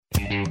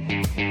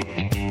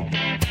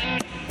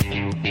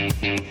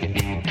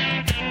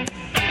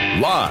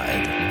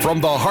Live from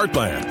the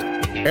heartland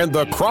and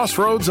the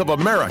crossroads of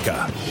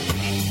America,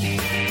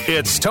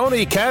 it's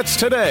Tony Katz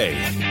Today.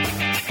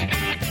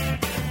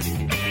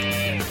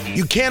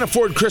 You can't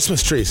afford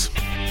Christmas trees.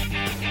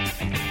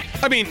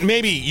 I mean,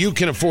 maybe you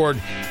can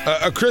afford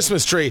a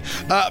Christmas tree,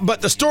 but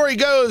the story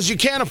goes you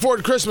can't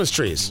afford Christmas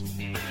trees.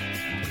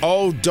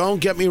 Oh, don't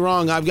get me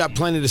wrong. I've got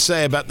plenty to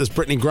say about this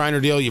Brittany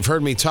Griner deal. You've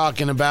heard me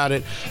talking about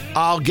it.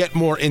 I'll get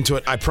more into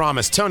it, I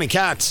promise. Tony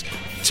Katz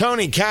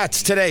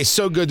Today.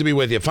 So good to be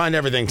with you. Find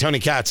everything,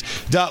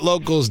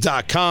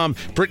 TonyKatz.locals.com.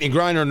 Brittany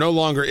Griner no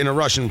longer in a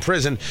Russian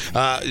prison.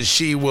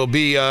 She will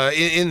be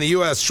in the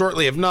U.S.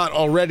 shortly, if not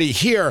already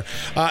here.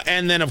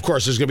 And then, of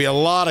course, there's going to be a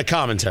lot of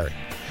commentary.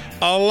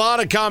 A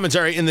lot of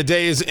commentary in the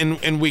days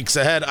and weeks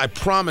ahead. I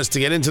promise to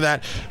get into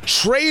that.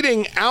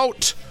 Trading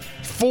out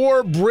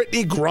for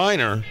Brittany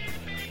Griner,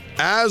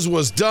 as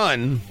was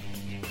done,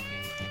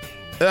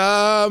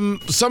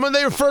 someone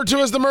they refer to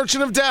as the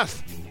Merchant of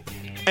Death,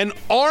 an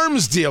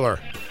arms dealer.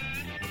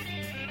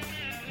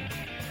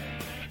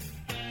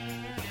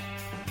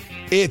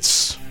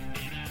 It's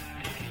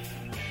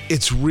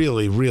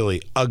really,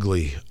 really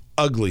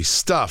ugly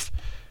stuff.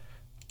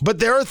 But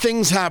there are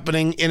things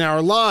happening in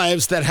our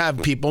lives that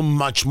have people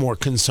much more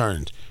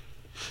concerned.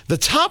 The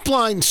top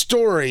line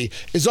story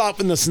is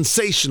often the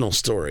sensational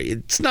story.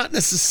 It's not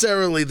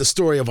necessarily the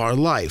story of our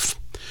life.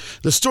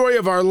 The story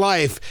of our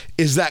life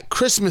is that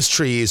Christmas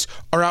trees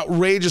are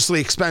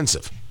outrageously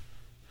expensive.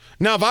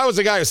 Now, if I was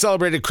a guy who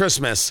celebrated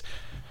Christmas,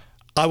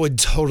 I would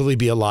totally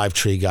be a live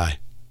tree guy.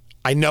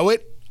 I know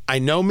it. I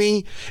know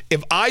me.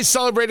 If I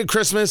celebrated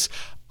Christmas,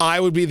 I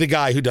would be the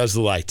guy who does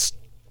the lights.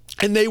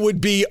 And they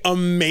would be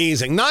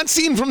amazing. Not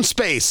seen from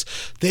space.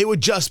 They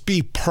would just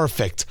be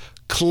perfect.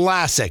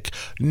 Classic.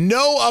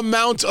 No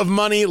amount of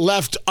money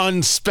left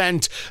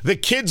unspent. The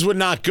kids would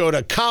not go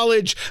to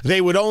college.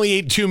 They would only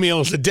eat 2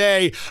 meals a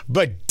day,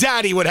 but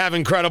Daddy would have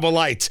incredible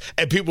lights.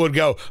 And people would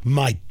go,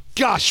 my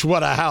gosh,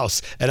 what a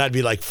house. And I'd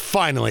be like,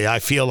 finally, I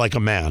feel like a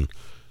man.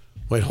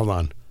 Wait, hold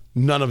on.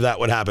 None of that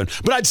would happen.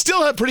 But I'd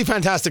still have pretty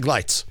fantastic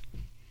lights.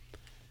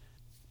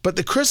 But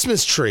the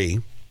Christmas tree,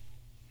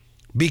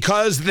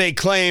 because they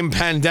claim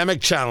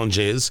pandemic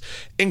challenges,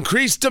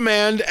 increased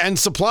demand, and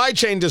supply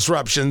chain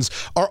disruptions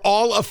are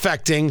all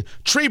affecting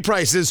tree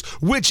prices,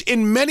 which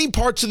in many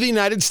parts of the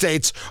United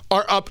States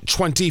are up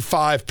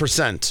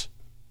 25%.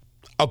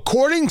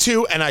 According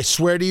to, and I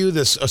swear to you,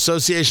 this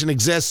association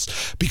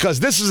exists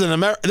because this is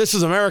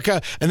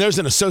America, and there's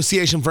an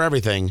association for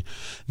everything.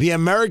 The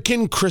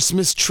American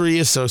Christmas Tree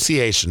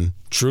Association,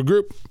 True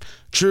Group,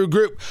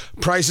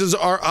 prices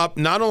are up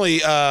not only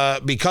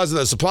because of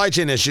the supply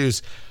chain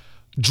issues,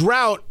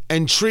 drought,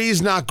 and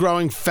trees not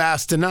growing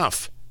fast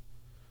enough.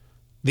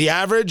 The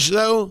average,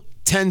 though,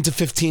 10 to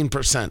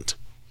 15%.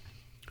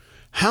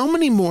 How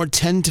many more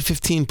 10 to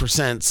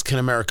 15% can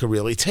America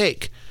really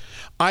take?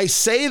 I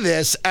say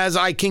this as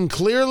I can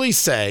clearly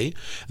say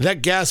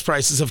that gas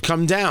prices have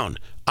come down.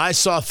 I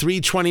saw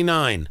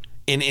 $3.29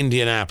 in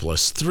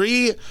Indianapolis.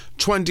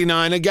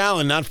 $3.29 a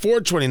gallon, not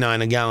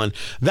 $4.29 a gallon.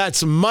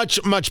 That's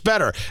much, much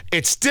better.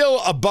 It's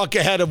still a buck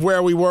ahead of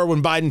where we were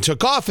when Biden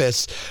took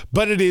office,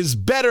 but it is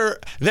better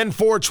than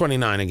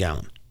 $4.29 a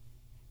gallon.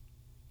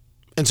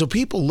 And so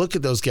people look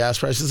at those gas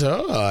prices and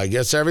say, oh, I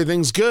guess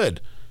everything's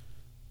good.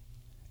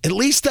 At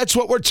least that's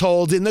what we're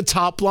told in the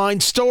top line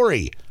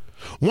story.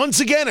 Once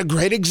again, a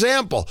great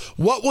example.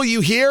 What will you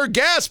hear?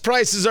 Gas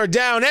prices are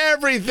down.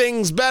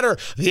 Everything's better.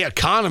 The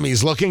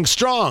economy's looking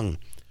strong.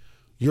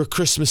 Your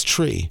Christmas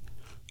tree,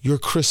 your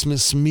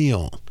Christmas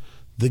meal,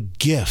 the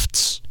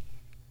gifts,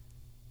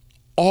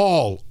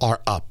 all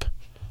are up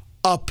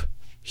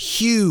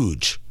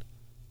huge.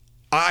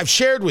 I've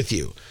shared with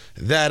you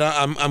that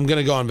I'm going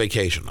to go on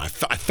vacation. I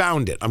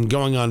found it. I'm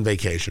going on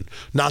vacation.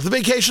 Not the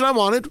vacation I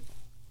wanted.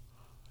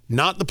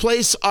 Not the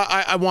place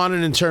I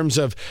wanted in terms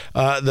of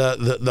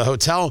the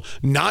hotel.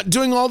 Not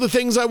doing all the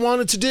things I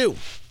wanted to do.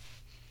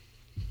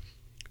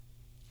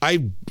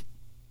 I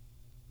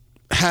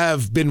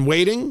have been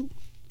waiting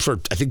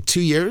for, I think,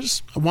 2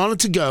 years. I wanted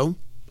to go.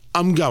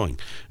 I'm going.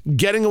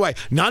 Getting away.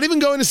 Not even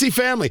going to see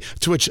family,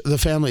 to which the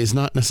family is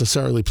not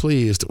necessarily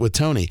pleased with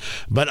Tony.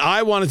 But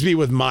I wanted to be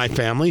with my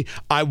family.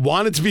 I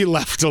wanted to be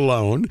left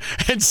alone.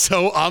 And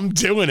so I'm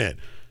doing it.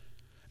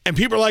 And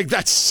people are like,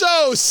 that's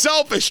so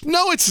selfish.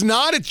 No, it's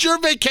not. It's your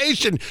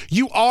vacation.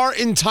 You are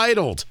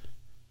entitled.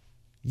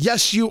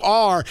 Yes, you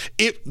are.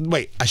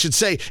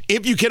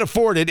 If you can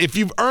afford it, if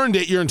you've earned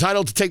it, you're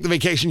entitled to take the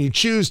vacation you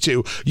choose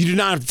to. You do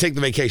not have to take the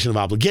vacation of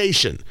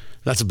obligation.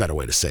 That's a better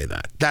way to say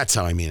that. That's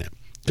how I mean it.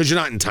 Because you're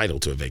not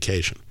entitled to a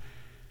vacation.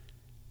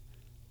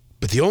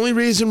 But the only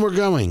reason we're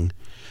going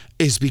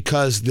is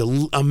because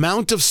the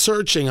amount of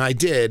searching I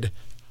did,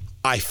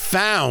 I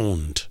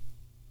found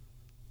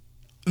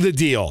the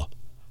deal.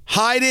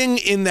 Hiding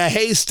in the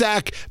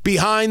haystack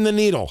behind the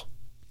needle.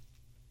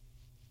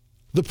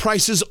 The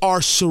prices are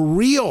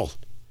surreal.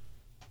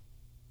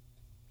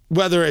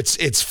 Whether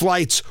it's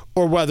flights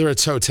or whether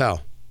it's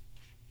hotel.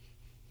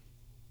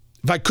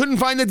 If I couldn't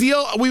find a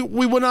deal, we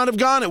would not have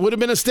gone. It would have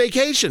been a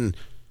staycation.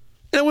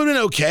 And it would have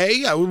been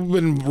okay. I would have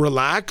been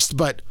relaxed,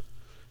 but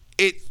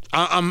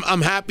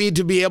I'm happy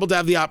to be able to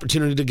have the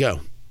opportunity to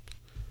go.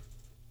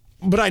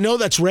 But I know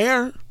that's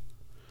rare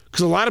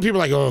because a lot of people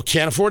are like, oh,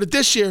 can't afford it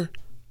this year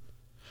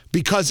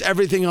because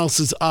everything else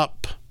is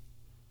up.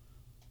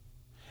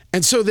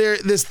 And so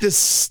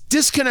this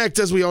disconnect,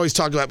 as we always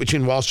talk about,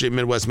 between Wall Street and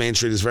Midwest Main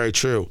Street is very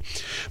true.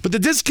 But the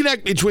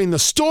disconnect between the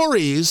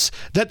stories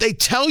that they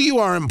tell you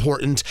are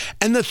important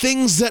and the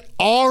things that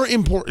are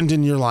important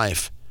in your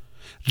life,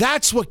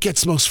 that's what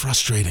gets most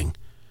frustrating.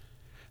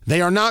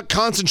 They are not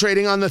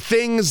concentrating on the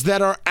things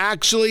that are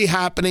actually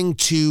happening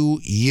to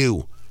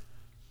you.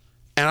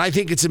 And I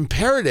think it's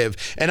imperative.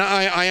 And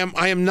I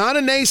am not a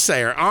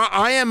naysayer.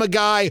 I am a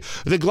guy,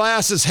 the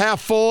glass is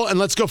half full and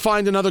let's go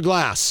find another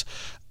glass.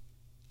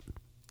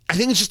 I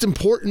think it's just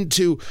important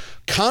to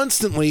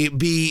constantly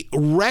be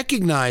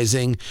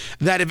recognizing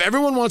that if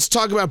everyone wants to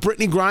talk about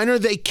Brittany Griner,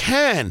 they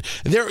can.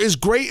 There is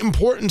great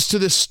importance to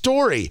this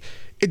story.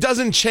 It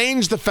doesn't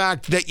change the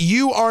fact that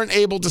you aren't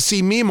able to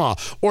see Mima,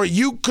 or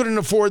you couldn't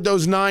afford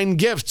those 9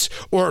 gifts,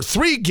 or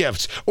 3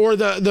 gifts, or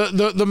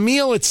the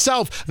meal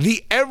itself,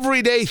 the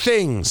everyday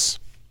things.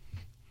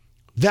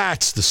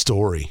 That's the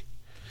story.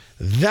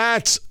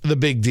 That's the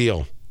big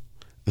deal.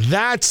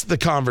 That's the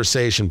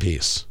conversation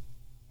piece.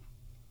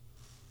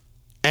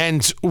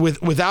 And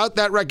without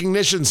that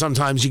recognition,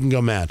 sometimes you can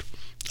go mad.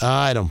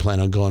 I don't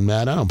plan on going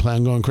mad. I don't plan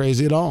on going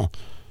crazy at all.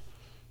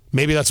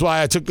 Maybe that's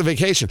why I took the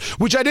vacation,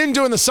 which I didn't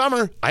do in the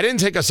summer. I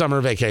didn't take a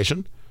summer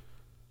vacation.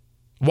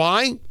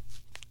 Why?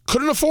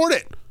 Couldn't afford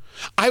it.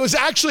 I was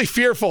actually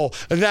fearful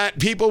that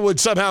people would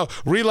somehow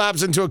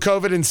relapse into a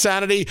COVID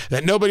insanity,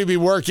 that nobody would be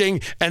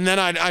working, and then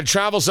I'd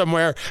travel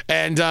somewhere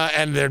and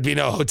there'd be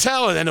no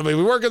hotel, and then nobody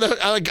would be working.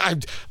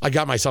 I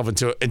got myself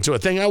into a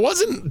thing. I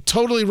wasn't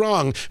totally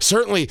wrong.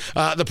 Certainly,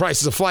 the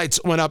prices of flights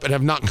went up and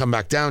have not come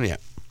back down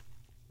yet.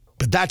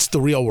 But that's the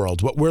real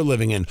world, what we're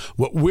living in,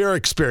 what we're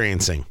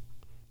experiencing.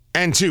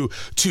 And to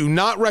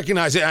not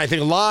recognize it, I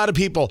think a lot of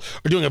people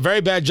are doing a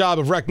very bad job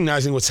of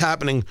recognizing what's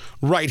happening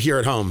right here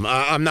at home.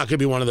 I'm not going to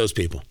be one of those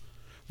people.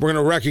 We're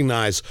going to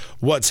recognize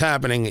what's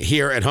happening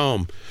here at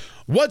home.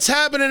 What's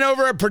happening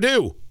over at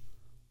Purdue?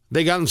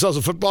 They got themselves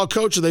a football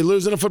coach. Are they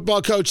losing a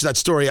football coach? That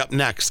story up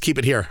next. Keep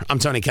it here. I'm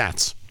Tony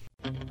Katz.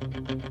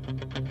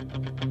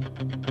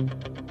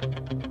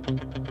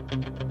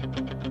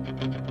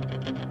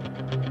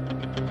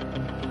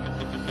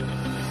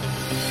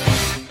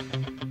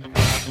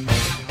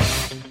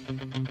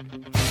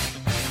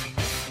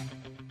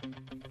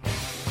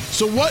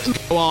 So what is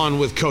going on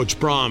with Coach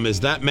Brom? Is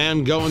that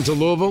man going to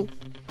Louisville?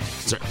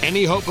 Is there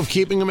any hope of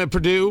keeping him at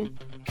Purdue?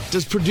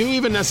 Does Purdue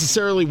even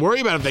necessarily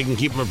worry about if they can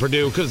keep him at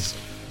Purdue? Because,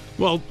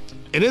 well,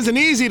 it isn't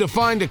easy to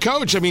find a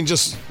coach. I mean,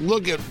 just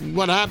look at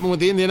what happened with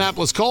the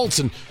Indianapolis Colts.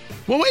 And,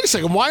 well, wait a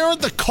second. Why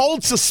aren't the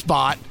Colts a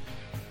spot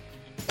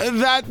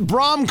that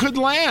Brom could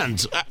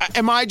land?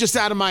 Am I just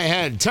out of my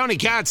head? Tony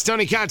Katz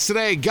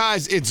Today.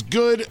 Guys, it's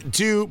good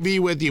to be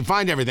with you.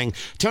 Find everything.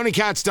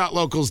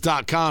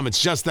 TonyKatz.locals.com.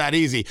 It's just that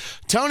easy.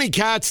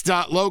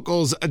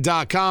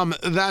 TonyKatz.locals.com.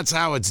 That's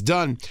how it's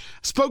done.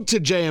 Spoke to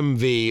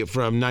JMV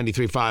from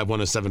 93.5,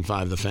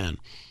 107.5 The Fan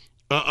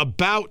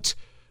about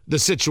the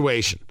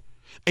situation.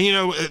 And, you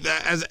know,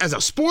 as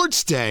a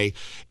sports day,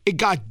 it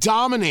got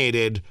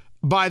dominated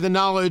by the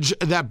knowledge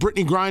that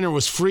Brittany Griner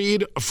was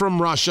freed from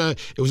Russia.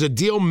 It was a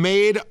deal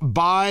made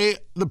by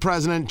the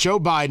president, Joe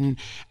Biden,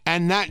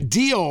 and that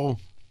deal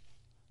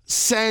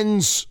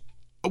sends,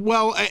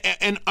 well,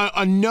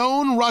 a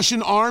known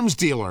Russian arms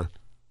dealer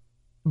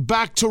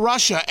back to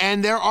Russia.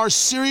 And there are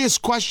serious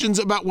questions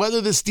about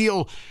whether this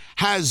deal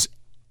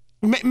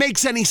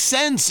makes any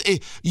sense.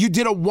 You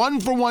did a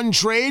 1-for-1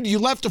 trade. You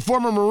left a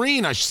former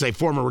Marine, I should say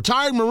former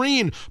retired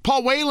Marine,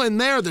 Paul Whelan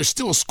there. There's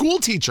still a school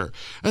teacher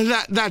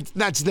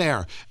that's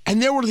there.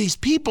 And there were these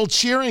people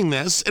cheering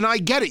this, and I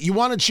get it. You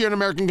want to cheer an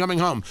American coming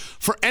home.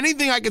 For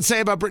anything I could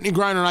say about Brittany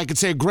Griner, and I could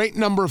say a great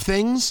number of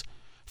things,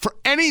 for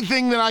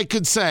anything that I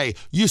could say,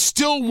 you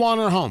still want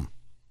her home.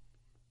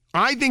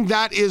 I think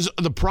that is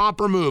the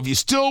proper move. You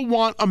still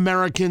want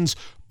Americans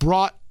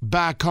brought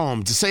back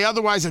home. To say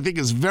otherwise, I think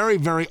is very,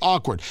 very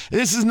awkward.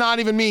 This is not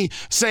even me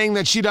saying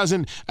that she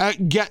doesn't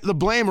get the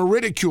blame or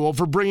ridicule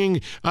for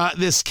bringing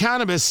this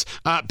cannabis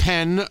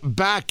pen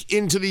back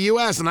into the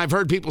U.S. And I've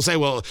heard people say,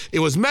 well, it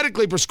was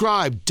medically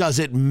prescribed. Does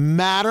it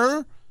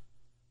matter?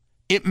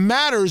 It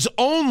matters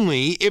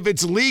only if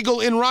it's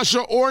legal in Russia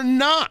or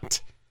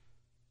not.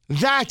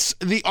 That's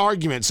the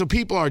argument. So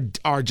people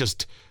are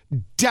just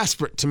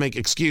desperate to make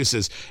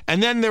excuses.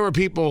 And then there were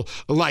people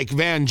like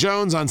Van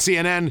Jones on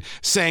CNN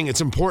saying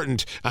it's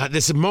important.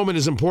 This moment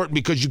is important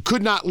because you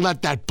could not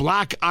let that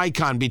black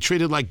icon be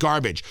treated like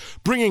garbage.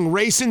 Bringing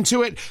race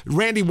into it,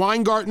 Randy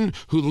Weingarten,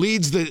 who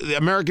leads the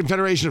American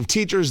Federation of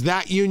Teachers,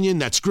 that union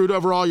that screwed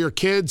over all your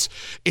kids.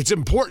 It's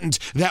important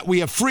that we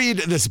have freed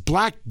this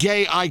black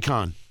gay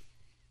icon.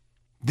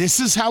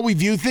 This is how we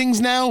view things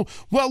now?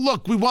 Well,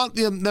 look, we want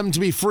them to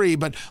be free,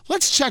 but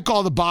let's check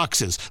all the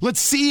boxes. Let's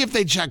see if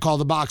they check all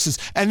the boxes,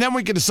 and then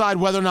we can decide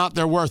whether or not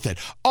they're worth it.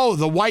 Oh,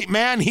 the white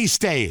man, he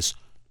stays.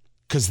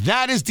 Because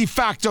that is de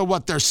facto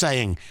what they're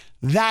saying.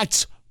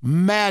 That's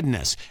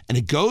Madness. And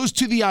it goes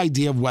to the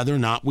idea of whether or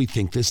not we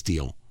think this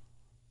deal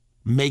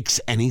makes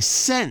any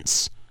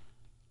sense.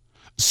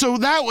 So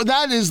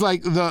that is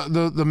like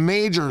the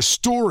major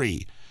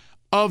story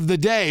of the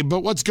day.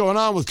 But what's going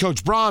on with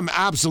Coach Brohm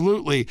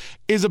absolutely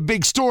is a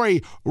big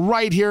story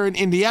right here in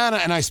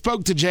Indiana, and I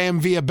spoke to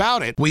JMV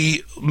about it.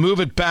 We move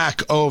it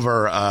back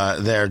over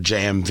there,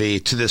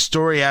 JMV, to the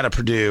story out of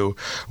Purdue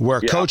where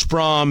Coach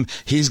Brohm,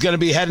 he's going to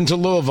be heading to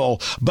Louisville,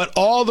 but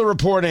all the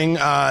reporting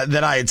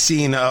that I had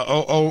seen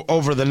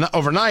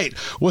overnight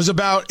was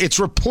about, it's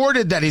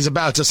reported that he's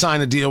about to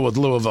sign a deal with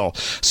Louisville.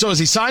 So is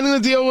he signing the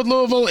deal with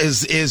Louisville?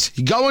 Is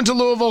he going to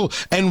Louisville?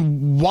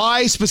 And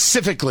why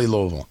specifically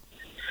Louisville?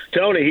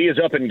 Tony, he is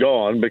up and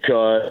gone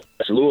because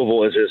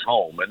Louisville is his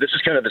home. And this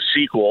is kind of the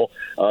sequel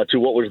to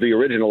what was the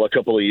original a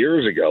couple of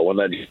years ago when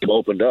that job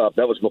opened up.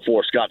 That was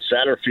before Scott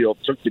Satterfield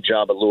took the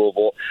job at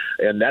Louisville.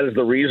 And that is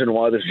the reason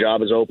why this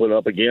job is opened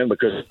up again,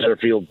 because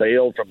Satterfield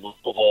bailed from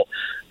Louisville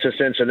to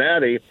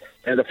Cincinnati.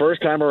 And the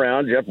first time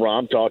around, Jeff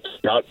Brohm talked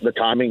about the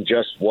timing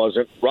just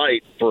wasn't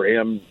right for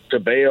him to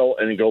bail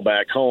and go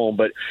back home.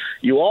 But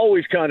you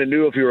always kind of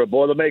knew, if you were a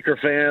Boilermaker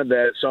fan,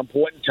 that at some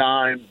point in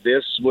time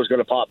this was going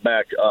to pop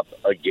back up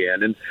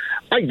again. And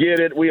I get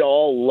it. We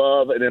all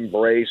love and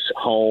embrace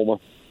home.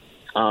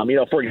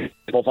 For example,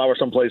 if I were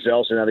someplace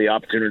else and had the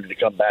opportunity to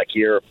come back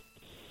here,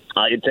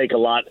 it'd take a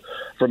lot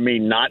for me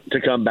not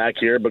to come back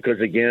here because,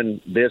 again,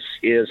 this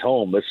is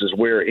home. This is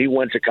where he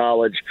went to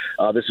college.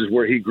 This is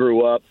where he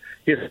grew up.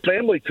 His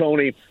family,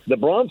 Tony, the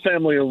Brohm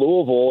family in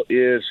Louisville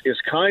is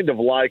kind of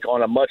like,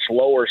 on a much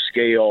lower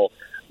scale,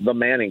 the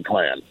Manning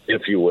clan,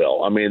 if you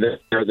will. I mean,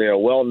 they're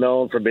well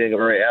known for being a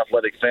very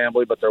athletic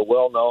family, but they're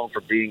well known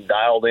for being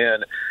dialed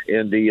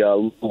in the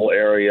Louisville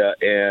area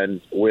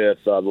and with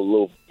the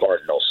Louisville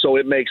Cardinals. So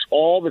it makes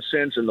all the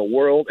sense in the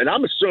world. And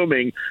I'm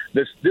assuming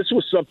this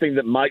was something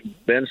that Mike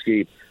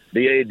Bensky,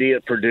 the AD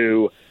at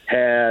Purdue,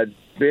 had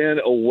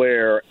been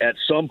aware at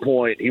some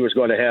point he was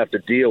going to have to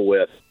deal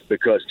with,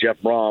 because Jeff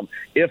Brohm,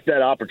 if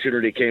that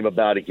opportunity came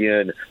about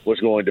again, was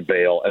going to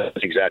bail. And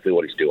that's exactly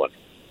what he's doing.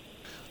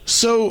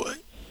 So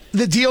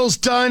the deal's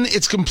done,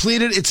 it's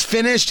completed, it's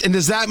finished, and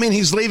does that mean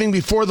he's leaving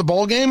before the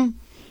bowl game?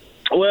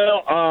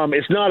 Well,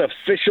 it's not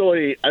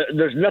officially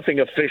there's nothing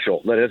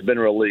official that has been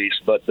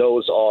released, but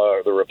those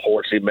are the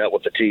reports. He met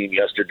with the team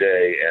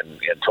yesterday and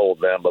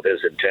told them of his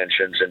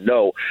intentions. And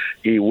no,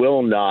 he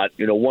will not,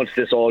 once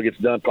this all gets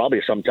done,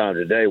 probably sometime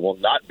today, will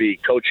not be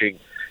coaching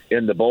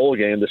in the bowl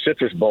game, the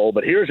Citrus Bowl.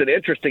 But here's an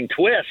interesting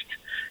twist.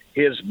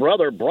 His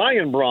brother,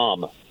 Brian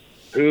Brohm,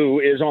 who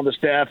is on the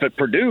staff at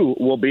Purdue,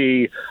 will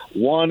be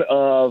one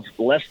of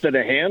less than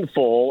a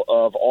handful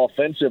of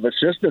offensive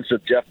assistants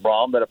of Jeff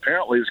Brohm that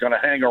apparently is going to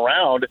hang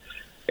around.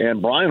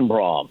 And Brian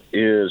Brohm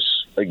is,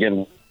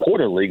 again,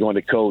 reportedly going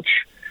to coach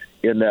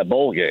in that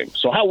bowl game.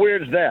 So how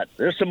weird is that?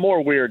 There's some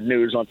more weird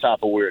news on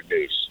top of weird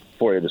news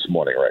for you this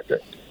morning right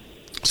there.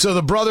 So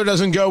the brother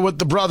doesn't go with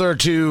the brother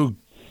to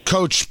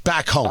coach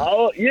back home.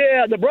 Oh,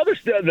 yeah, the brother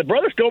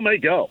still may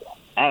go.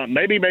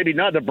 Maybe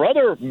not. The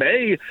brother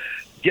may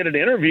get an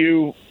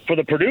interview for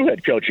the Purdue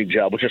head coaching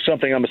job, which is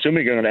something I'm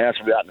assuming you're going to ask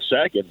about in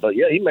a second. But,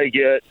 yeah,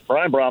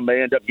 Brian Brohm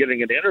may end up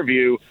getting an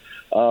interview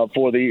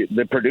for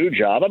the Purdue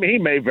job. I mean, he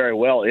may very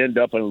well end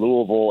up in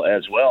Louisville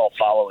as well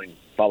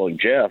following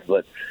Jeff.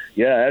 But,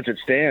 yeah, as it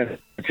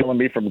stands, telling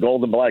me from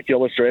Gold and Black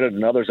Illustrated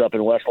and others up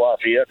in West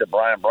Lafayette that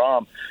Brian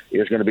Brohm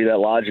is going to be that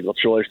logical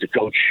choice to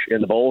coach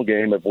in the bowl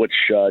game, of which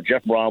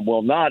Jeff Brohm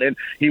will not. And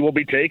he will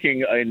be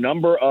taking a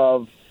number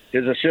of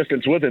his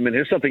assistants with him. And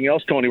here's something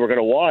else, Tony, we're going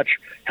to watch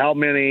how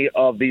many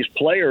of these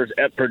players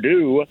at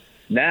Purdue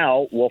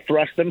now will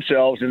thrust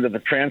themselves into the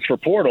transfer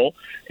portal,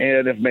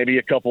 and if maybe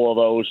a couple of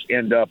those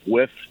end up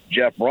with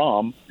Jeff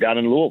Brohm down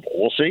in Louisville.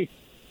 We'll see.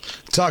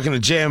 Talking to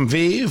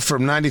JMV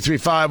from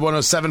 93.5,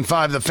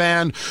 107.5 The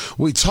Fan.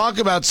 We talk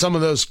about some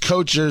of those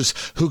coaches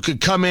who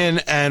could come in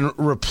and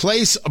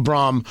replace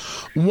Brohm.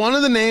 One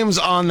of the names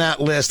on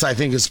that list I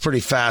think is pretty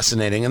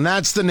fascinating, and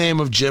that's the name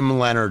of Jim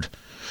Leonhard,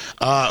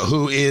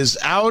 who is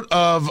out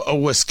of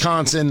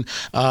Wisconsin.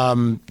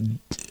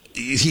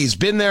 He's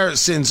been there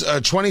since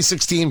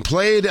 2016,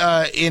 played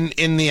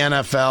in the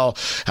NFL,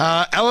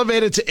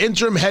 elevated to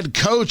interim head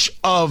coach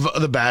of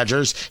the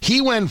Badgers.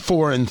 He went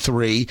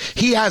 4-3.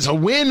 He has a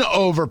win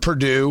over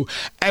Purdue,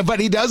 but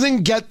he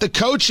doesn't get the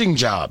coaching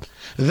job.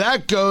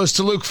 That goes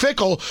to Luke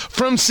Fickell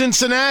from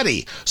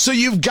Cincinnati. So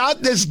you've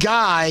got this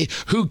guy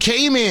who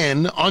came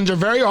in under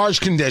very harsh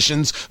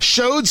conditions,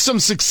 showed some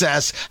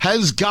success,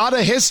 has got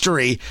a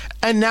history,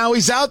 and now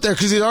he's out there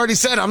because he's already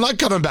said, I'm not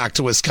coming back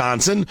to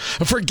Wisconsin.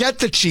 Forget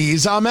the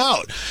cheese, I'm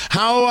out.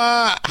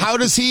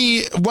 What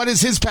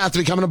is his path to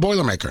becoming a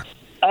Boilermaker?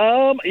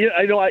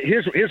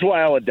 Here's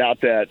why I would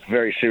doubt that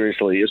very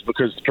seriously, is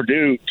because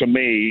Purdue, to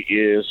me,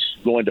 is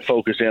going to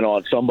focus in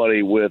on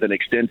somebody with an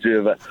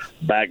extensive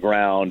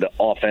background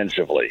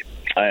offensively.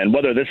 And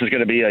whether this is going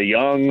to be a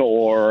young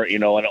or,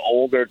 an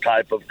older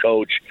type of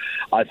coach,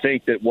 I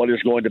think that what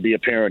is going to be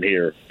apparent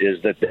here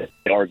is that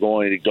they are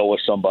going to go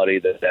with somebody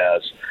that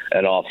has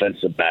an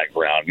offensive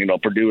background.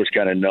 Purdue is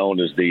kind of known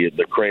as the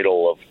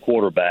cradle of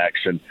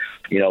quarterbacks, and,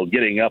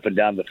 getting up and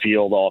down the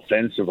field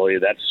offensively.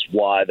 That's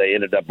why they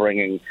ended up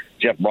bringing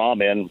Jeff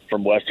Brom in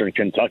from Western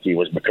Kentucky,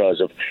 was because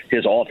of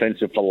his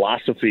offensive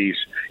philosophies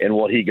and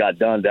what he got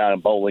done down in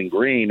Bowling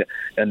Green.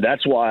 And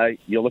that's why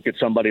you look at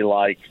somebody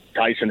like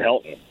Tyson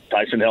Helton.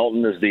 Tyson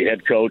Helton is the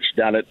head coach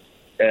down at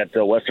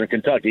Western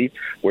Kentucky,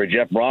 where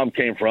Jeff Brom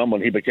came from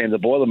when he became the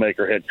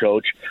Boilermaker head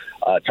coach.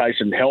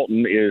 Tyson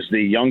Helton is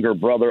the younger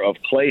brother of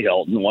Clay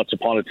Helton. Once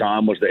upon a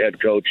time was the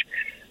head coach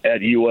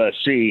at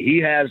USC.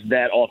 He has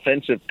that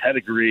offensive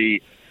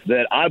pedigree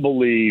that I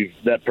believe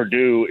that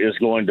Purdue is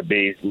going to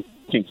be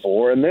looking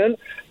for. And then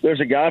there's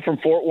a guy from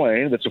Fort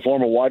Wayne that's a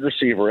former wide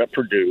receiver at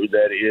Purdue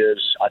that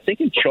is, I think,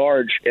 in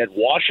charge at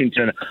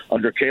Washington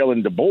under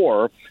Kalen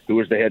DeBoer, who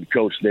is the head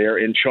coach there,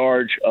 in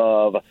charge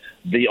of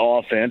the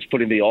offense,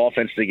 putting the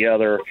offense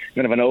together,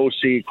 kind of an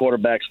OC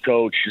quarterbacks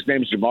coach. His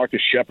name is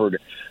Jamarcus Shepard.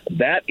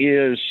 That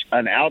is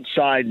an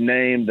outside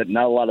name that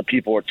not a lot of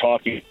people are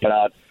talking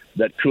about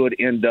that could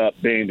end up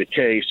being the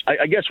case.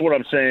 I guess what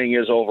I'm saying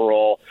is,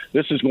 overall,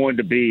 this is going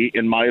to be,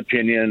 in my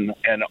opinion,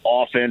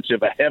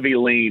 a heavy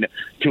lean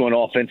to an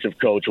offensive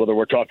coach, whether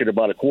we're talking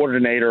about a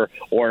coordinator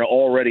or an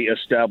already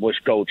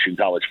established coach in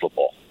college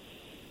football.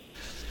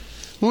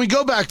 When we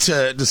go back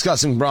to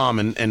discussing Brom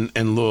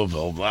and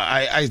Louisville,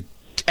 I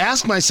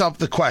ask myself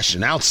the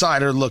question,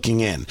 outsider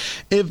looking in,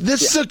 if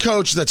this is a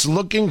coach that's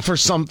looking for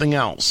something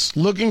else,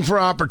 looking for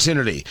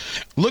opportunity,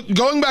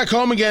 going back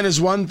home again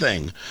is one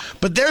thing,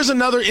 but there's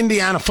another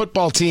Indiana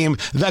football team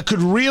that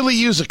could really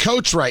use a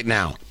coach right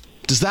now.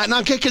 Does that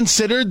not get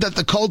considered, that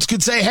the Colts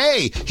could say,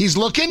 hey, he's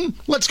looking,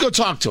 let's go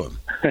talk to him?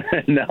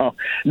 No.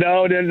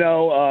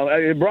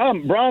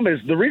 Brom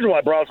is the reason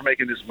why Brom's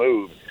making this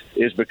move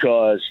is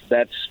because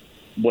that's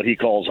what he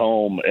calls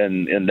home,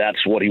 and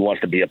that's what he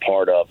wants to be a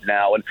part of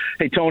now. And,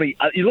 hey, Tony,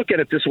 you look at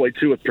it this way,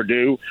 too, with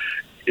Purdue.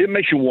 It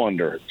makes you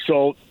wonder.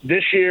 So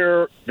this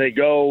year they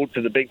go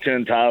to the Big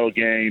Ten title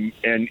game,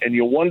 and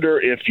you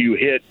wonder if you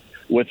hit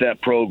with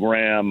that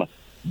program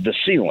the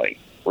ceiling,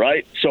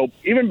 right? So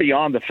even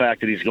beyond the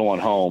fact that he's going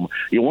home,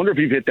 you wonder if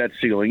you've hit that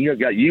ceiling. You've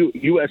got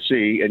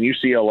USC and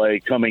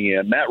UCLA coming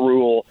in. Matt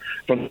Rule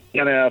from the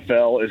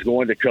NFL is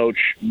going to coach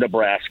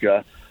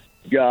Nebraska.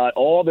 Got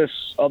all this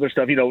other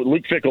stuff.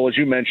 Luke Fickell, as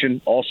you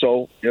mentioned,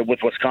 also with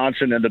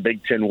Wisconsin and the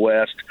Big Ten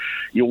West.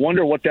 You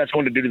wonder what that's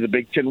going to do to the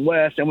Big Ten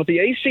West. And with the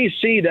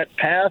ACC, that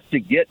path to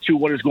get to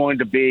what is going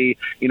to be,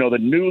 the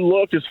new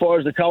look as far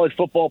as the college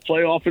football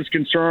playoff is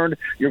concerned,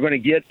 you're going to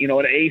get, an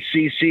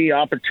ACC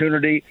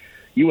opportunity.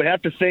 You would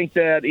have to think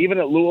that even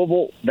at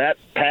Louisville, that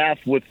path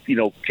with,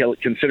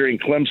 considering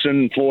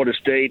Clemson, Florida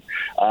State,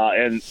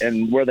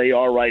 and where they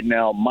are right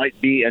now might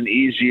be an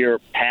easier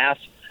path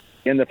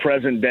in the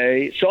present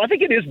day. So I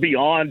think it is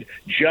beyond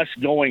just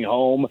going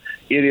home.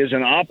 It is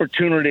an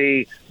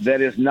opportunity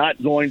that is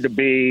not going to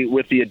be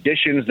with the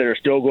additions that are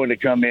still going to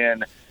come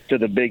in to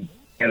the Big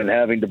Ten and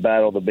having to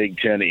battle the Big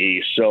Ten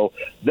East. So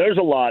there's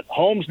a lot.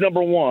 Home's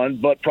number one,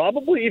 but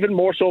probably even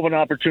more so of an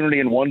opportunity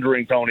in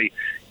wondering, Tony,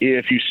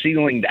 if you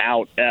ceilinged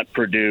out at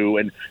Purdue.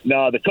 And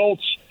no, the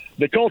Colts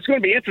going to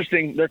be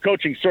interesting. Their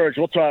coaching search,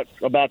 we'll talk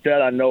about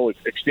that, I know,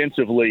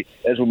 extensively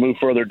as we move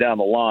further down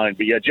the line.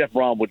 But, yeah, Jeff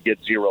Brom would get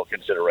zero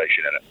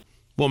consideration in it.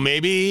 Well,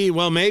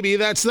 maybe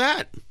that's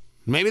that.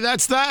 Maybe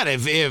that's that.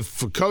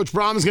 If Coach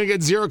Brom is going to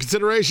get zero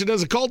consideration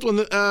as a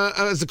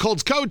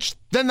Colts coach,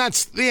 then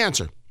that's the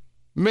answer.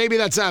 Maybe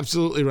that's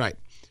absolutely right.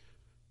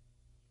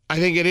 I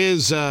think it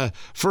is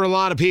for a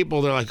lot of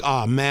people. They're like,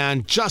 oh,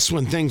 man, just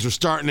when things are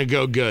starting to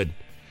go good.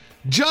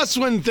 Just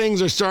when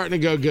things are starting to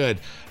go good.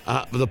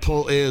 The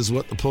pull is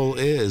what the pull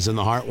is, and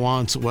the heart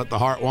wants what the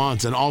heart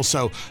wants. And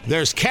also,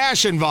 there's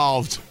cash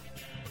involved.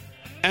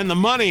 And the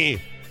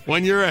money,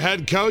 when you're a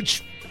head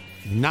coach,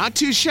 not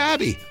too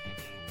shabby.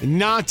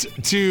 Not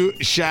too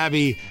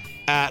shabby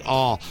at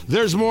all.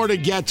 There's more to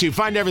get to.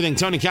 Find everything,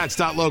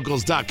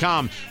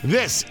 TonyKatz.locals.com.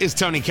 This is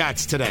Tony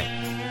Katz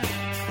Today.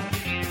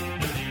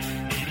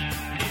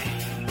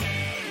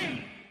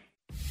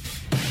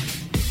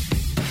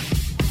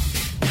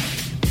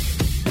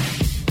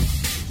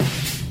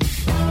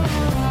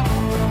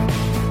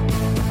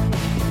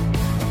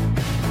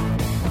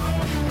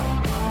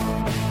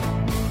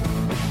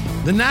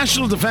 The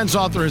National Defense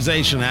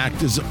Authorization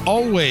Act is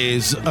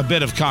always a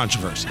bit of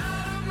controversy.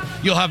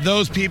 You'll have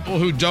those people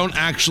who don't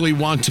actually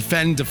want to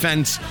fund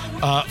defense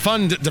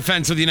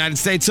of the United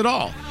States at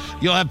all.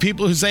 You'll have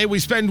people who say we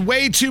spend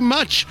way too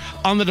much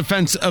on the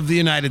defense of the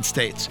United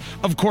States.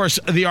 Of course,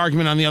 the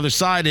argument on the other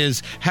side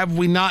is, have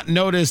we not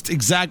noticed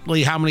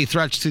exactly how many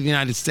threats to the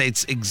United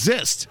States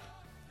exist?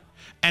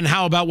 And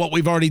how about what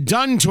we've already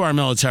done to our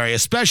military,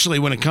 especially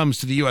when it comes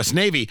to the U.S.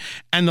 Navy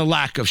and the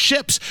lack of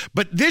ships?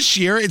 But this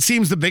year, it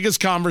seems the biggest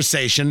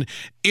conversation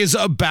is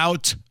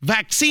about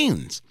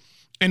vaccines.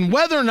 and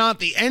whether or not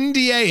the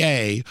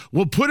NDAA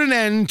will put an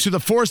end to the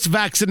forced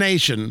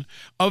vaccination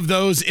of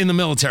those in the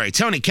military.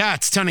 Tony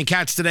Katz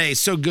Today.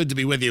 So good to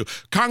be with you.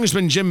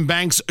 Congressman Jim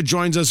Banks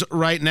joins us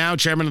right now,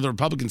 chairman of the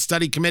Republican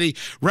Study Committee,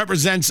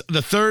 represents the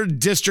 3rd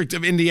District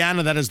of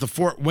Indiana, that is the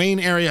Fort Wayne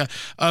area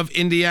of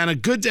Indiana.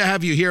 Good to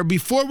have you here.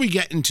 Before we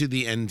get into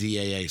the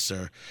NDAA,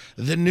 sir,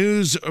 the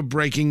news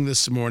breaking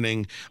this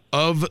morning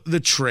of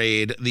the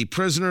trade, the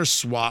prisoner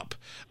swap,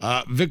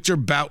 Victor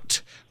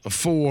Bout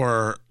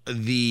for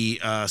the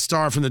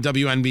star from the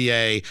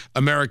WNBA,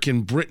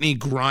 American Brittany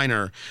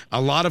Griner. A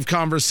lot of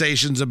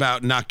conversations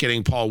about not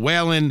getting Paul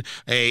Whelan,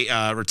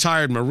 a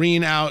retired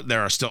Marine, out.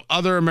 There are still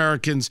other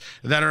Americans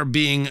that are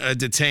being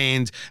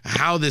detained.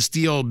 How this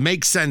deal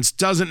makes sense,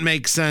 doesn't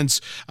make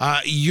sense.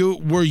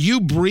 Were you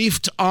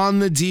briefed on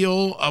the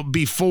deal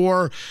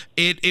before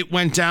it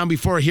went down,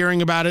 before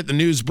hearing about it, the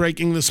news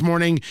breaking this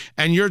morning,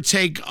 and your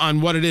take on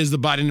what it is the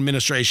Biden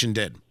administration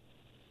did?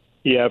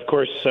 Yeah, of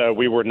course,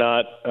 we were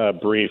not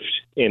briefed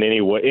in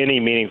any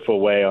meaningful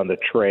way on the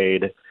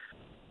trade,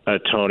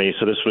 Tony.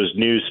 So this was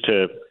news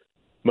to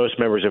most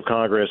members of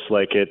Congress,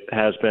 like it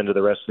has been to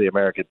the rest of the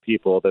American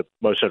people. The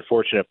most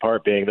unfortunate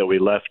part being that we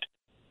left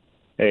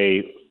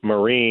a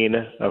Marine,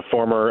 a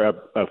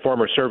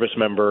former service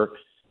member,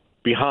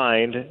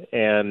 behind,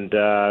 and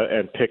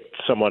picked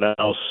someone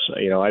else,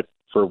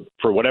 for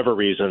whatever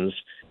reasons,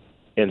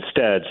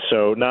 instead.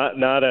 So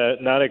not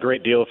a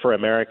great deal for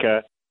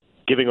America.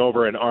 Giving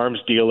over an arms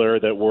dealer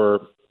that we're,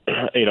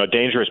 a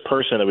dangerous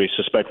person that we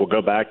suspect will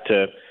go back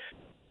to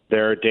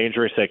their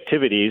dangerous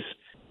activities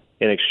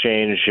in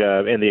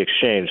the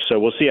exchange. So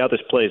we'll see how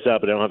this plays out,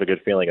 but I don't have a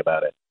good feeling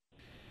about it.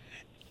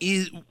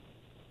 Is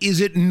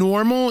it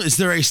normal? Is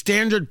there a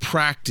standard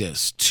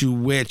practice to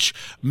which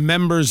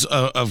members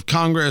of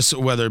Congress,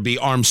 whether it be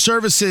armed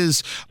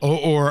services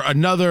or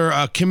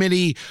another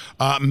committee,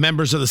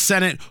 members of the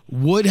Senate,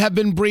 would have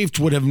been briefed,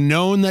 would have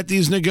known that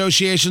these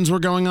negotiations were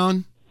going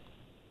on?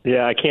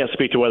 Yeah, I can't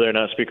speak to whether or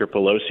not Speaker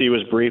Pelosi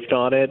was briefed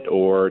on it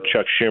or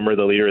Chuck Schumer,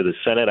 the leader of the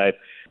Senate. I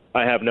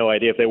have no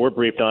idea. If they were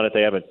briefed on it,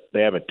 they haven't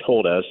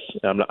told us.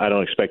 I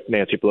don't expect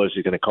Nancy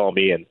Pelosi going to call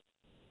me and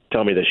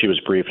tell me that she was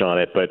briefed on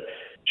it, but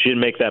she didn't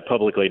make that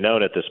publicly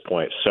known at this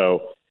point.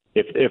 So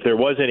if there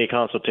was any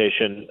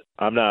consultation,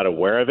 I'm not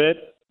aware of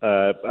it.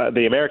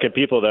 The American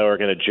people, though, are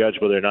going to judge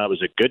whether or not it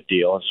was a good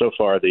deal. And so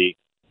far, the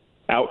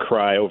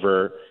outcry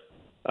over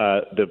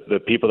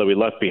the people that we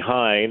left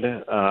behind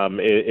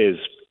is.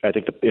 I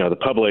think the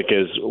public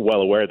is well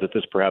aware that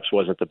this perhaps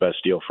wasn't the best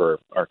deal for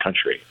our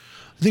country.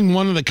 I think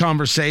one of the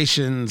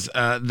conversations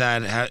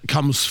that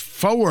comes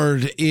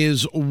forward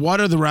is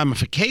what are the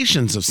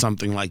ramifications of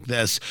something like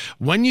this?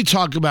 When you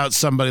talk about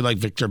somebody like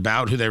Victor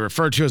Bout, who they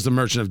refer to as the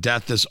merchant of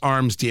death, this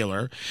arms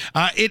dealer,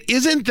 it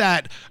isn't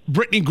that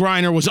Brittany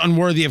Griner was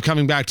unworthy of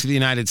coming back to the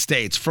United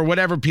States. For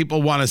whatever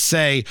people want to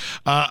say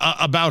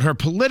about her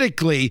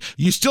politically,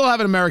 you still have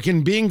an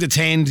American being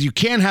detained. You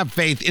can't have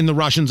faith in the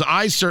Russians.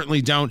 I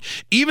certainly don't.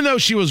 Even though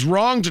she was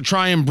wrong to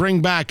try and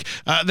bring back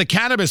the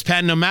cannabis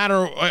pen, no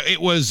matter it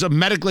was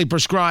medically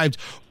prescribed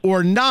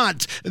or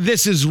not,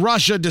 this is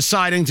Russia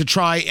deciding to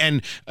try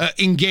and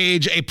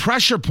engage a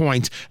pressure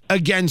point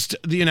against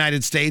the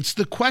United States.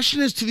 The question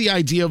is to the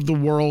idea of the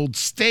world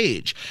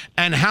stage.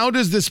 And how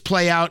does this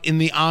play out in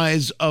the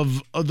eyes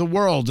of the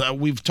world?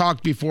 We've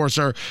talked before,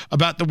 sir,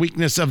 about the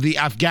weakness of the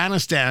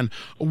Afghanistan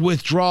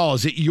withdrawal.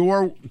 Is it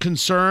your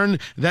concern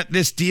that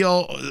this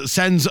deal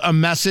sends a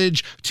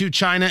message to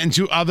China and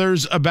to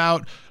others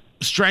about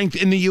strength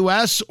in the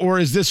U.S., or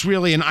is this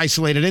really an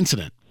isolated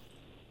incident?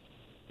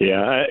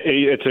 Yeah,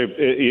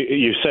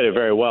 you said it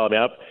very well. I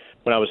mean,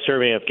 when I was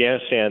serving in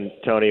Afghanistan,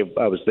 Tony,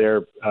 I was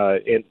there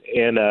in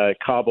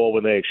Kabul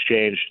when they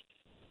exchanged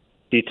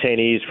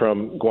detainees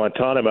from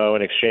Guantanamo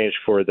in exchange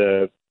for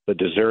the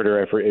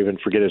deserter. I even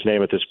forget his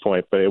name at this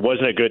point, but it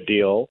wasn't a good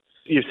deal.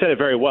 You said it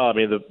very well. I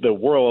mean, the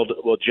world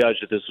will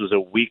judge that this was a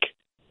weak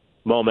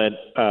moment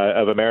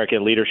of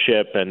American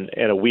leadership and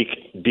a weak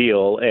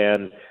deal,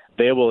 and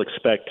they will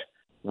expect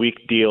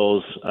weak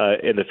deals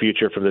in the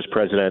future from this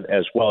president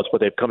as well. It's what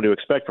they've come to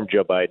expect from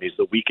Joe Biden. He's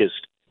the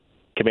weakest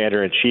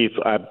commander-in-chief,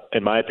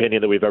 in my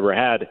opinion, that we've ever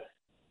had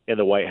in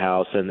the White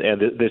House, and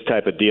this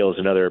type of deal is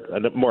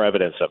more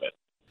evidence of it.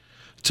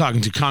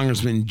 Talking to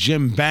Congressman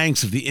Jim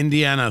Banks of the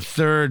Indiana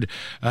 3rd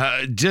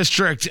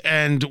District.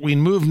 And we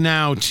move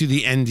now to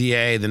the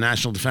NDA, the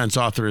National Defense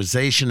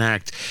Authorization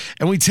Act.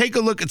 And we take a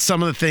look at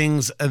some of the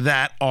things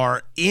that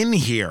are in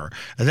here,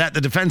 that the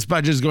defense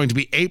budget is going to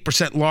be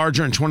 8%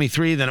 larger in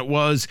 23 than it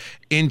was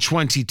in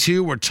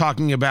 22. We're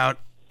talking about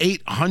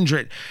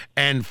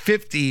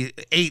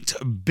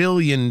 $858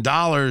 billion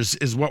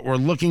is what we're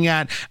looking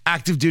at.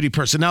 Active duty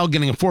personnel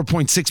getting a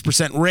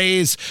 4.6%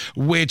 raise,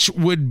 which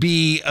would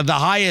be the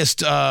highest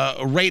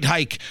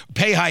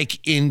pay hike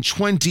in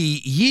 20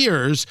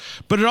 years.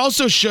 But it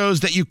also shows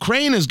that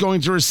Ukraine is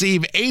going to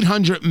receive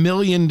 $800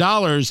 million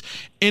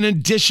in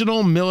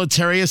additional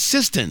military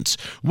assistance.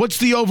 What's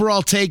the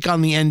overall take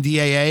on the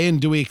NDAA, and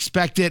do we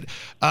expect it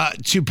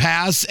to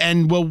pass?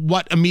 And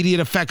what immediate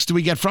effects do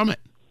we get from it?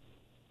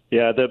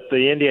 Yeah, the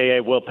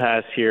NDAA will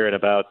pass here in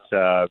about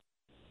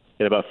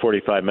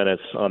 45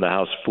 minutes on the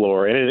House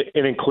floor, and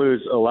it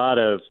includes a lot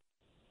of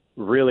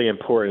really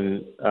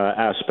important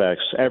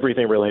aspects.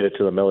 Everything related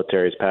to the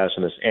military is passed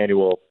in this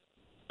annual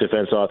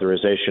defense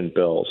authorization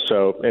bill.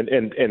 So, and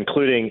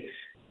including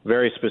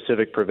very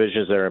specific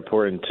provisions that are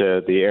important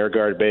to the Air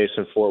Guard base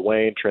in Fort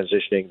Wayne,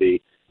 transitioning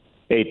the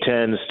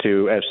A-10s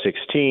to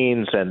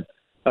F-16s, and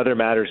other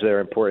matters that are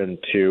important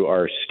to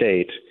our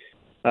state.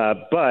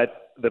 But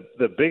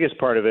the biggest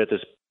part of it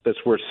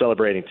that's worth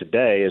celebrating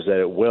today is that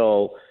it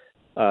will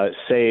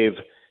save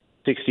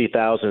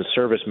 60,000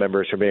 service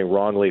members from being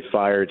wrongly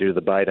fired due to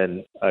the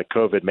Biden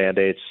COVID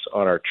mandates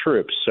on our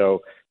troops.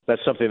 So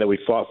that's something that we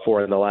fought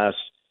for in the last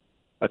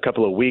a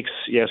couple of weeks.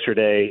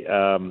 Yesterday,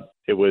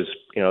 it was,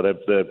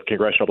 the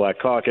Congressional Black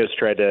Caucus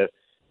tried to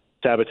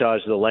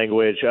sabotage the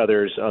language.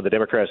 Others on the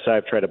Democrat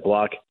side tried to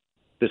block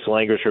this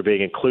language from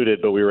being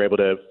included, but we were able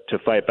to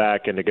fight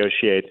back and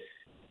negotiate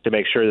to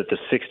make sure that the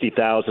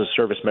 60,000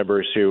 service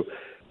members who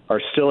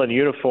are still in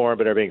uniform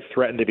but are being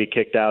threatened to be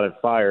kicked out and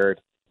fired,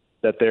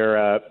 that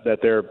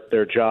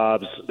their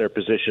jobs, their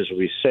positions will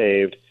be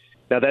saved.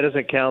 Now, that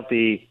doesn't count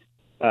the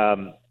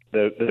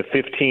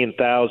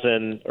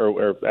 15,000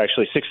 or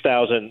actually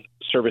 6,000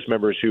 service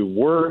members who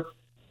were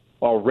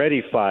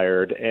already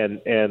fired, and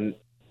in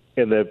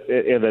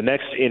the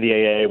next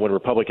NDAA, when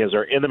Republicans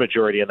are in the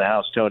majority in the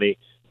House, Tony,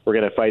 we're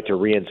going to fight to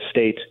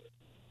reinstate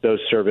those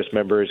service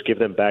members, give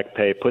them back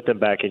pay, put them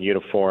back in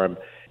uniform,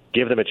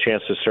 give them a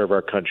chance to serve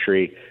our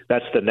country.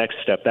 That's the next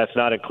step. That's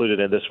not included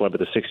in this one, but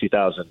the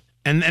 60,000.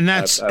 And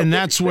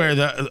that's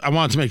where I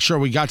wanted to make sure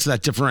we got to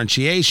that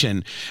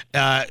differentiation.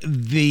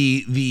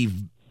 The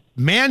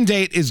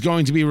mandate is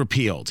going to be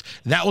repealed.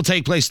 That will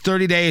take place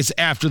 30 days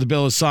after the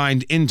bill is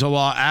signed into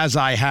law, as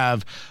I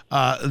have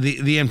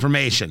the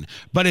information.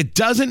 But it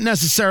doesn't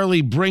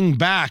necessarily bring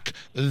back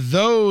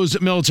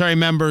those military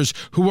members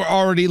who were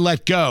already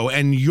let go.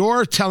 And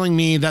you're telling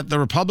me that the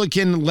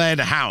Republican-led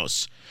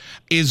House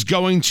is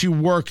going to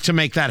work to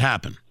make that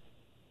happen?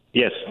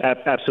 Yes,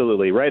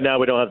 absolutely. Right now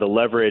we don't have the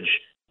leverage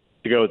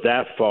to go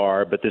that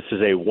far, but this is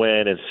a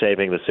win in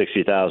saving the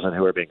 60,000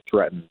 who are being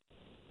threatened.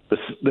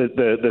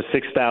 The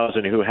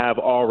 6,000 who have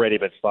already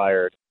been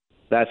fired,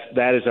 that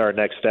is our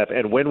next step.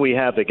 And when we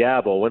have the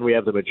gavel, when we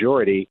have the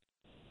majority,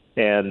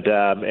 and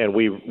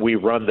we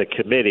run the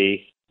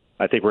committee,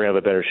 I think we're going to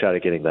have a better shot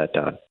at getting that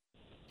done.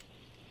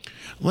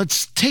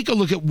 Let's take a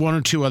look at one or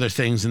two other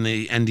things in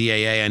the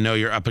NDAA. I know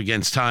you're up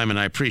against time, and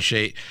I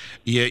appreciate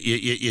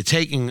you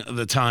taking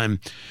the time.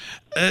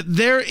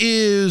 There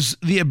is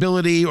the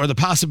ability or the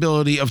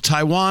possibility of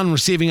Taiwan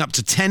receiving up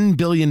to $10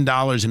 billion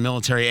in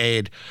military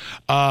aid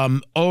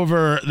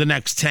over the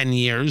next 10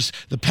 years.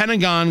 The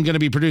Pentagon going to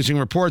be producing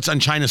reports on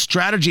China's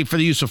strategy for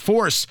the use of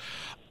force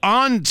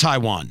on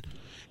Taiwan.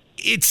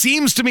 It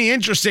seems to me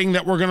interesting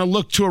that we're going to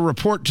look to a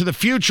report to the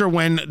future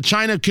when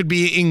China could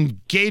be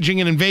engaging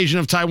in invasion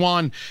of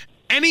Taiwan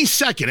any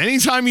second.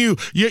 Anytime you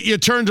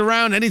turned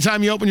around,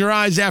 anytime you open your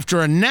eyes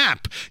after a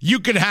nap, you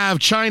could have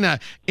China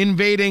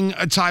invading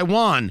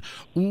Taiwan.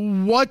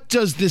 What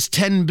does this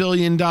 $10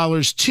 billion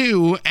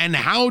do, and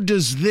how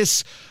does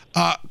this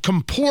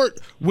comport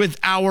with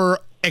our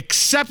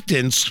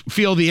acceptance,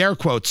 feel the air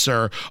quotes,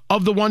 sir,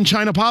 of the one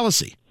China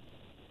policy?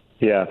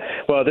 Yeah,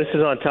 well, this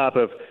is on top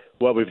of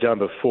what we've done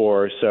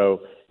before,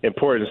 so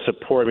important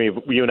support. I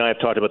mean, you and I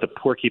have talked about the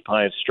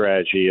porcupine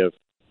strategy of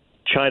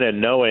China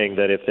knowing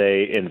that if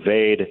they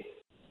invade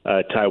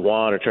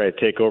Taiwan or try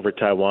to take over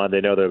Taiwan,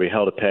 they know they'll be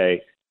held to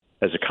pay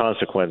as a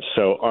consequence.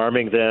 So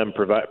arming them,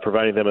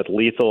 providing them with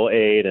lethal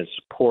aid and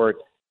support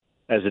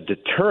as a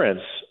deterrence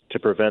to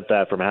prevent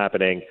that from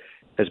happening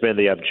has been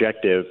the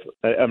objective.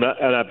 An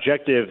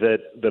objective that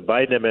the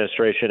Biden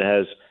administration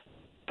has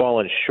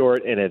fallen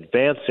short in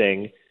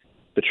advancing.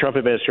 The Trump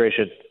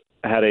administration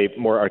had a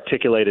more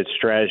articulated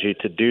strategy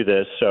to do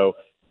this. So,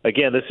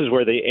 again, this is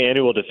where the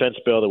annual defense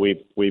bill that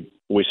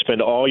we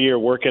spend all year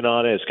working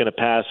on is going to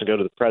pass and go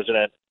to the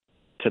president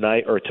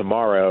tonight or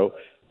tomorrow.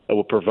 It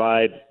will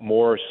provide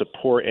more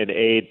support and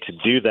aid to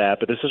do that.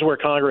 But this is where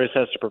Congress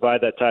has to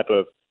provide that type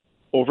of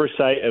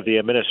oversight of the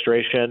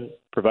administration,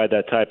 provide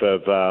that type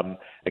of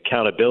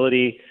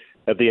accountability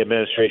of the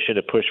administration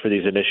to push for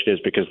these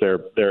initiatives because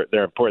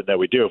they're important that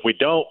we do. If we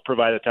don't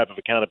provide that type of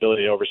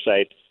accountability and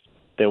oversight,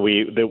 then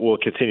we'll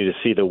continue to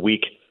see the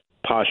weak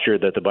posture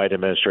that the Biden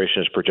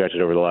administration has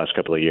projected over the last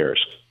couple of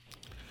years.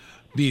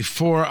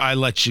 Before I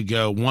let you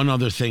go, one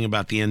other thing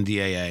about the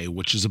NDAA,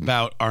 which is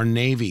about our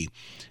Navy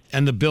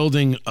and the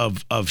building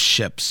of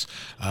ships.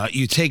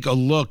 You take a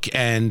look,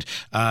 and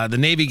the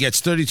Navy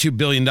gets $32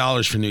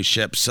 billion for new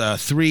ships,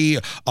 3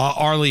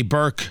 Arleigh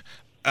Burke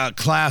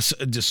class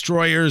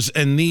destroyers,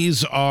 and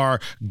these are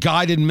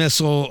guided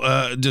missile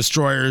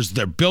destroyers.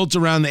 They're built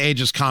around the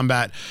Aegis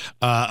Combat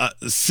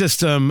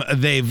System.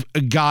 They've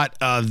got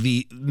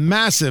the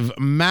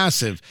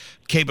massive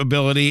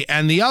capability,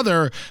 and the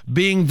other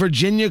being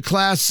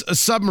Virginia-class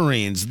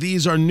submarines.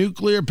 These are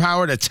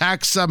nuclear-powered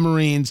attack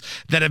submarines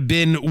that have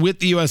been with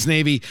the U.S.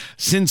 Navy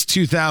since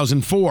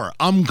 2004.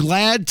 I'm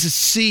glad to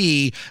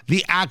see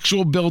the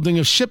actual building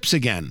of ships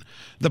again.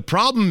 The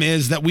problem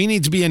is that we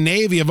need to be a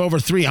Navy of over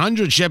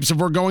 300 ships if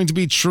we're going to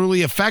be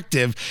truly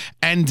effective,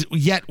 and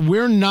yet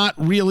we're not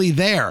really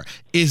there.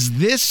 Is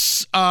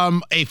this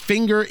a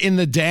finger in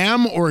the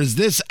dam, or is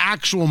this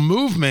actual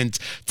movement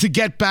to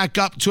get back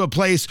up to a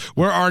place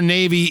where our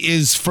Navy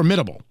is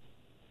formidable?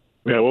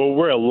 Yeah, well,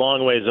 we're a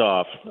long ways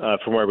off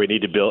from where we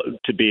need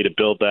to be to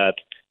build that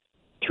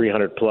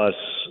 300 plus,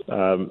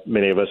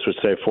 many of us would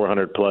say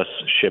 400 plus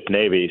ship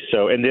Navy.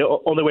 So, and the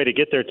only way to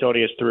get there,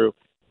 Tony, is through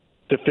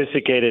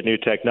sophisticated new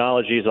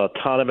technologies,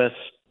 autonomous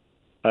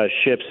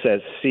ships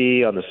at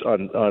sea,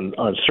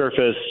 on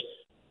surface,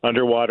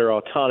 underwater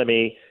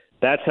autonomy.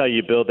 That's how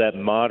you build that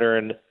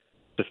modern,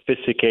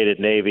 sophisticated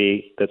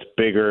Navy that's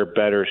bigger,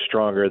 better,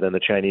 stronger than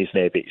the Chinese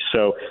Navy.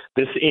 So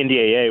this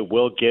NDAA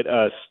will get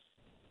us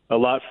a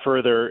lot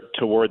further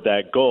toward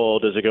that goal.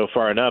 Does it go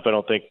far enough? I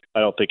don't think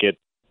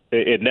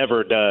it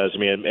never does. I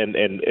mean,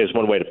 and is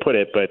one way to put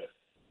it, but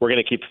we're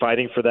going to keep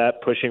fighting for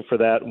that, pushing for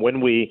that.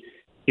 When we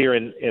here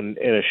in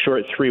a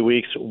short 3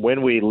 weeks,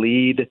 when we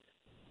lead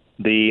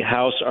the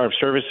House Armed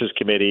Services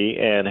Committee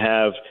and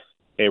have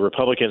a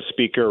Republican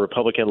speaker,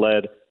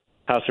 Republican-led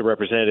House of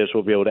Representatives,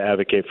 we'll be able to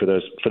advocate for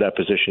that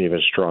position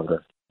even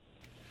stronger.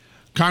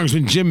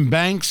 Congressman Jim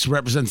Banks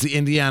represents the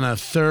Indiana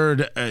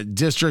 3rd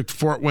District,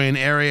 Fort Wayne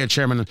area,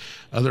 chairman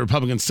of the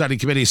Republican Study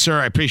Committee. Sir,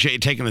 I appreciate you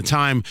taking the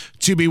time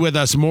to be with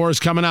us. More is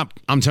coming up.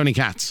 I'm Tony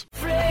Katz.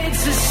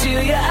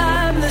 Cecilia,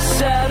 I'm the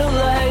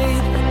satellite,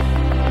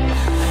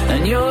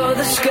 and you're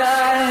the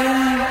sky.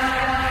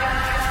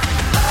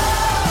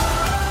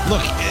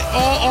 Look,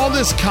 all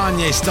this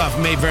Kanye stuff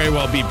may very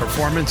well be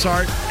performance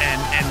art,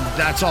 and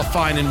that's all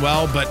fine and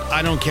well, but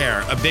I don't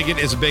care. A bigot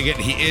is a bigot.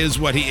 He is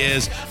what he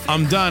is.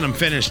 I'm done. I'm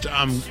finished.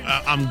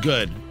 I'm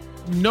good.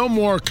 No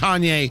more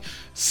Kanye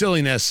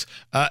silliness.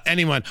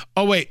 Anyone?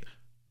 Oh wait,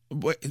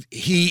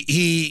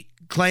 he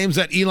claims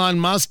that Elon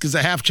Musk is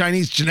a half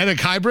Chinese genetic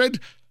hybrid.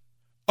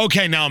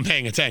 Okay, now I'm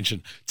paying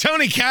attention.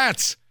 Tony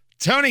Katz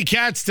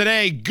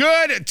today.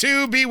 Good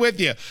to be with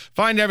you.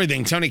 Find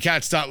everything,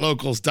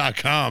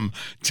 TonyKatz.locals.com.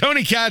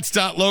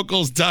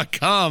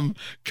 TonyKatz.locals.com.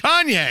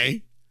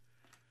 Kanye,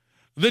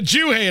 the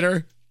Jew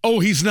hater.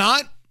 Oh, he's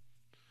not?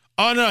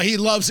 Oh, no, he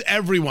loves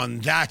everyone.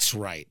 That's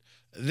right.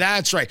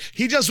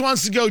 He just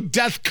wants to go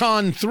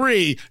DEFCON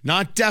 3,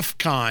 not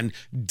DEFCON,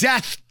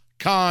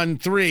 DEFCON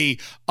 3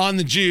 on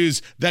the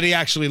Jews that he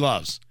actually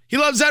loves. He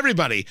loves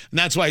everybody, and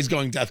that's why he's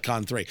going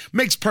DEFCON 3.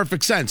 Makes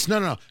perfect sense.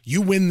 No.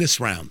 You win this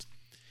round.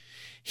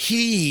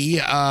 He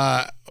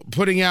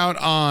putting out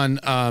on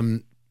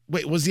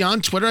was he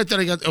on Twitter? I thought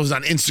it was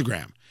on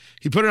Instagram.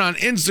 He put it on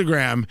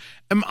Instagram.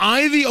 Am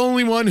I the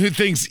only one who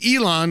thinks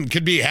Elon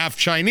could be half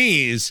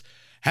Chinese?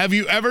 Have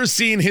you ever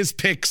seen his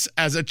pics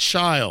as a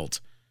child?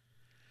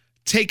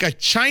 Take a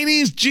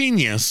Chinese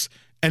genius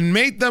and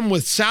mate them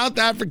with South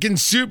African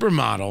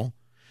supermodel,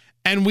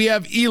 and we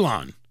have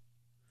Elon.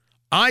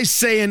 I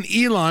say an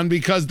Elon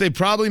because they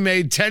probably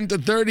made 10 to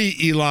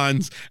 30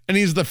 Elons, and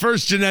he's the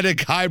first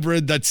genetic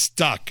hybrid that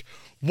stuck.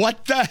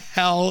 What the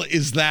hell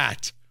is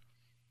that?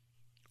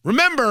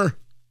 Remember,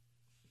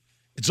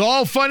 it's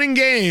all fun and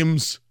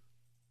games.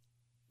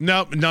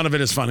 Nope, none of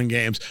it is fun and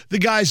games. The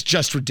guy's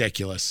just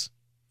ridiculous.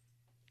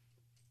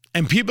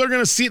 And people are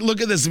going to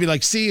look at this and be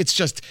like, see, it's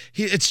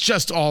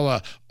just all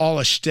a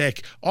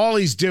shtick. All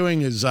he's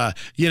doing is,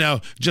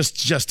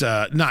 just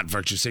not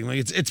virtue signaling.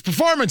 It's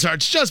performance art.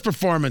 It's just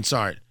performance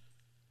art.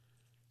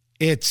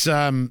 It's,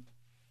 the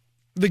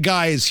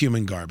guy is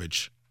human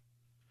garbage.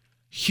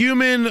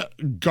 Human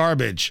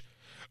garbage.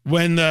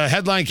 When the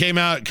headline came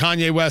out,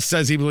 Kanye West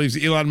says he believes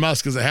Elon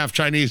Musk is a half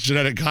Chinese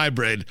genetic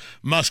hybrid.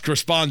 Musk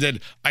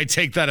responded, I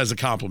take that as a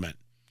compliment.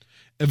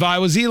 If I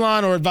was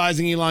Elon or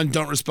advising Elon,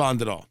 don't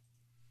respond at all.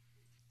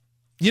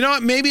 You know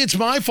what? Maybe it's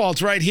my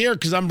fault right here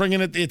because I'm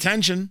bringing it the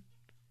attention.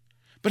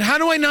 But how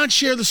do I not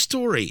share the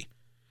story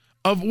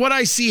of what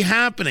I see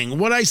happening,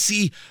 what I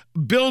see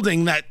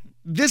building, that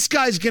this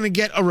guy's going to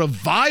get a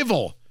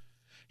revival?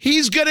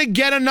 He's going to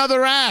get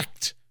another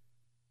act.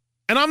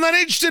 And I'm not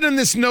interested in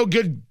this no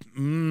good,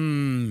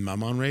 I'm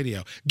on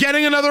radio,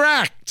 getting another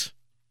act.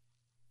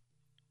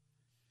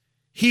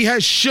 He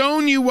has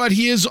shown you what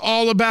he is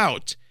all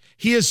about.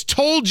 He has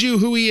told you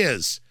who he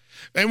is.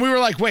 And we were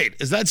like, wait,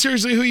 is that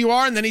seriously who you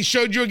are? And then he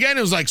showed you again.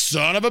 It was like,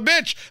 son of a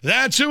bitch,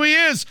 that's who he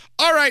is.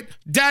 All right,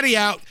 daddy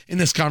out in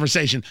this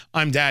conversation.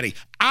 I'm daddy.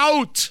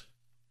 Out.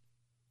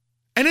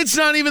 And it's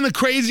not even the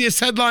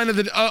craziest headline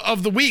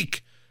of the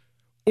week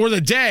or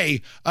the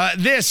day.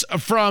 This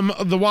from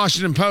the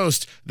Washington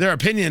Post, their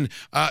opinion,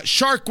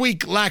 Shark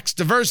Week lacks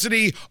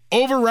diversity,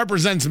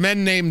 overrepresents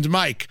men named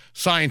Mike,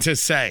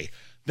 scientists say.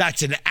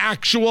 That's an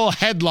actual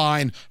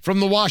headline from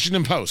the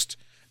Washington Post,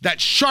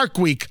 that Shark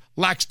Week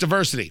lacks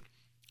diversity.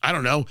 I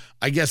don't know.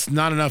 I guess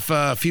not enough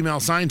female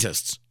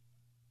scientists.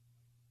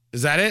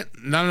 Is that it?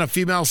 Not enough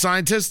female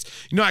scientists?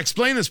 You know, I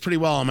explain this pretty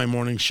well on my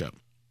morning show.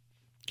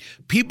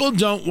 People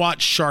don't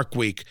watch Shark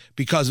Week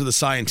because of the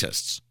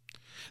scientists.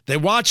 They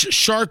watch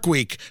Shark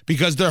Week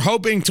because they're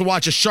hoping to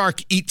watch a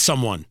shark eat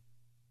someone.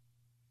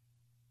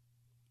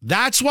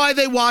 That's why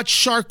they watch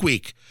Shark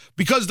Week,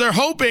 because they're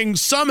hoping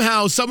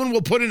somehow someone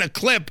will put in a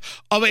clip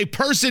of a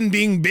person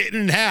being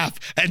bitten in half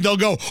and they'll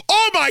go,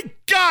 oh my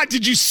God,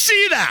 did you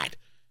see that?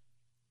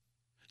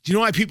 Do you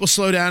know why people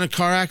slow down in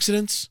car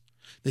accidents?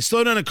 They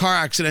slow down in car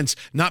accidents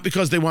not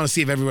because they want to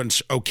see if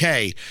everyone's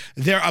okay.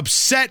 They're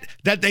upset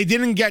that they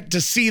didn't get to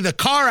see the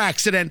car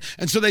accident,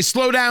 and so they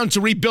slow down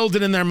to rebuild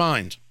it in their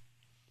mind.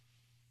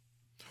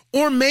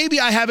 Or maybe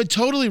I have it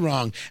totally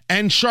wrong,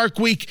 and Shark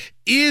Week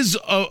is,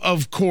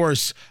 of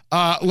course,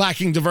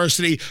 lacking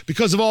diversity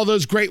because of all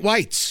those great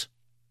whites.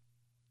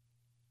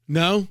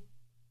 No?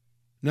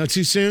 No,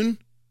 too soon?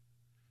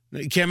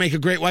 You can't make a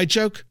great white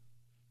joke?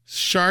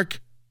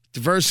 Shark,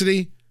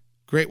 diversity,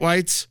 great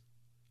whites?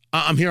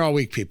 I'm here all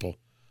week, people.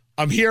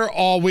 I'm here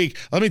all week.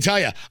 Let me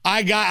tell you,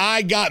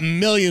 I got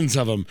millions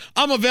of them.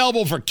 I'm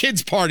available for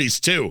kids'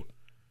 parties, too.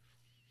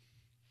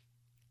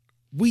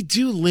 We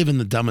do live in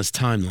the dumbest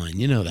timeline.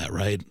 You know that,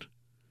 right?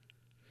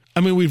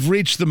 I mean, we've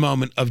reached the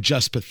moment of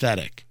just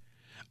pathetic.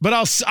 But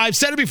I've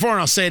said it before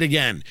and I'll say it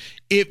again.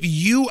 If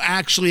you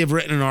actually have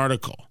written an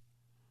article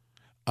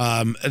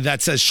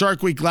that says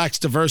Shark Week lacks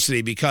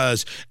diversity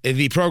because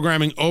the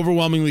programming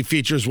overwhelmingly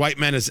features white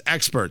men as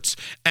experts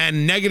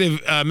and negative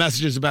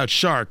messages about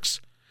sharks,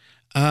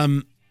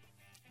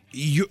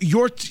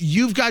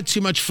 you've got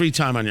too much free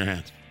time on your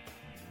hands.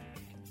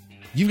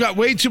 You've got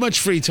way too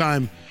much free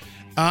time.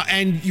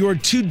 And you're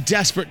too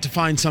desperate to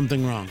find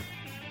something wrong.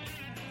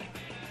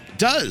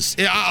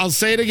 I'll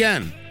say it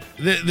again.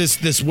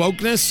 This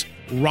wokeness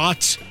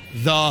rots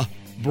the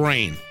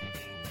brain.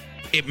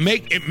 It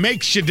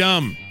makes you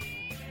dumb.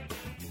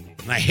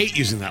 And I hate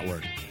using that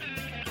word.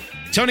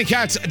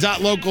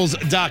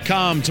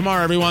 TonyKatz.locals.com.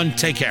 Tomorrow, everyone.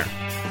 Take care.